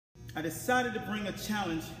I decided to bring a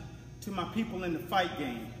challenge to my people in the fight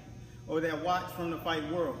game, or that watch from the fight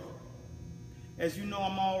world. As you know,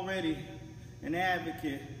 I'm already an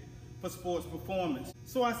advocate for sports performance.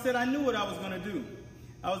 So I said I knew what I was going to do.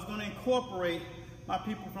 I was going to incorporate my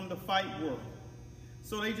people from the fight world.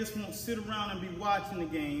 So they just won't sit around and be watching the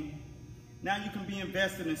game. Now you can be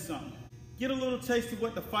invested in something. Get a little taste of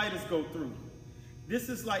what the fighters go through. This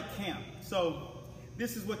is like camp. So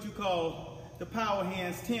this is what you call the Power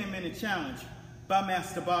Hands 10-minute challenge by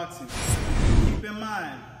Master Boxing. Keep in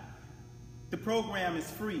mind, the program is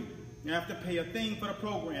free. You have to pay a thing for the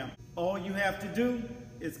program. All you have to do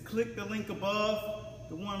is click the link above,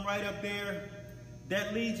 the one right up there.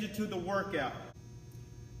 That leads you to the workout.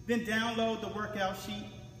 Then download the workout sheet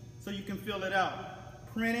so you can fill it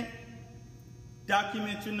out. Print it,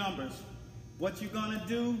 document your numbers. What you're gonna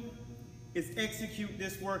do is execute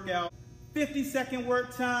this workout. 50-second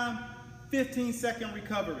work time, 15-second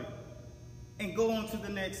recovery. And go on to the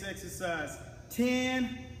next exercise.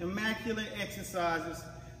 10 immaculate exercises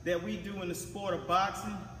that we do in the sport of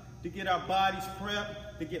boxing to get our bodies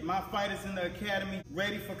prepped, to get my fighters in the academy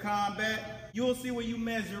ready for combat. You'll see where you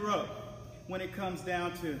measure up when it comes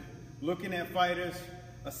down to looking at fighters,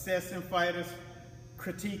 assessing fighters,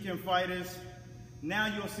 critiquing fighters. Now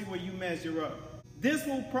you'll see where you measure up. This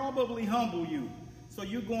will probably humble you. So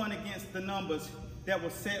you're going against the numbers that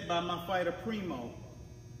were set by my fighter Primo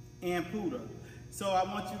and Puda. So I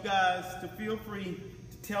want you guys to feel free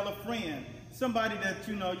to tell a friend, somebody that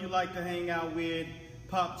you know you like to hang out with,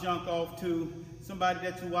 pop junk off to, somebody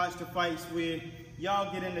that you watch the fights with.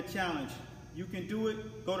 Y'all get in the challenge. You can do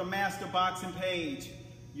it. Go to Master Boxing page.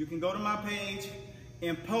 You can go to my page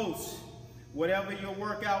and post whatever your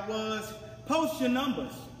workout was. Post your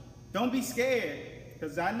numbers. Don't be scared,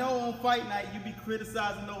 because I know on fight night you be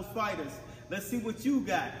criticizing those fighters. Let's see what you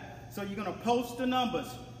got. So you're gonna post the numbers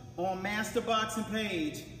on Master Boxing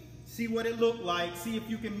page. See what it looked like. See if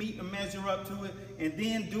you can meet and measure up to it, and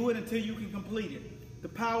then do it until you can complete it. The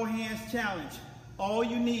Power Hands Challenge. All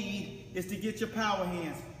you need is to get your power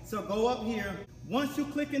hands. So go up here. Once you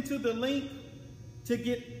click into the link to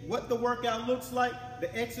get what the workout looks like,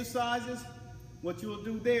 the exercises, what you'll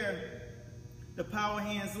do there, the Power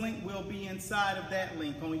Hands link will be inside of that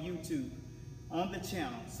link on YouTube, on the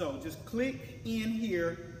channel. So just click in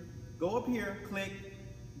here, go up here, click.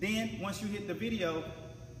 Then once you hit the video,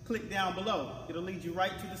 click down below. It'll lead you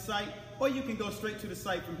right to the site, or you can go straight to the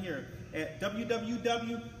site from here at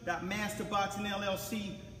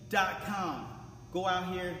www.masterboxingllc.com. Go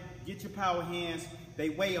out here, get your power hands. They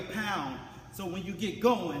weigh a pound. So when you get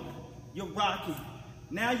going, you're rocking.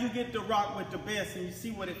 Now you get to rock with the best, and you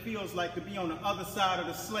see what it feels like to be on the other side of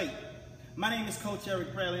the slate. My name is Coach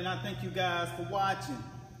Eric Bradley, and I thank you guys for watching.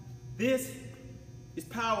 This is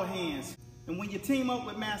Power Hands. And when you team up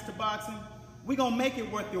with Master Boxing, we're gonna make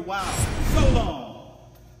it worth your while. So long.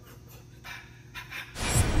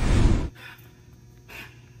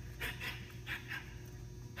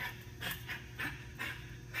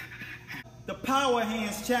 The Power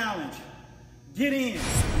Hands Challenge. Get in.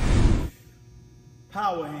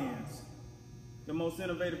 Power Hands. The most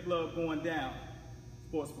innovative glove going down.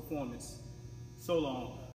 Sports performance. So long.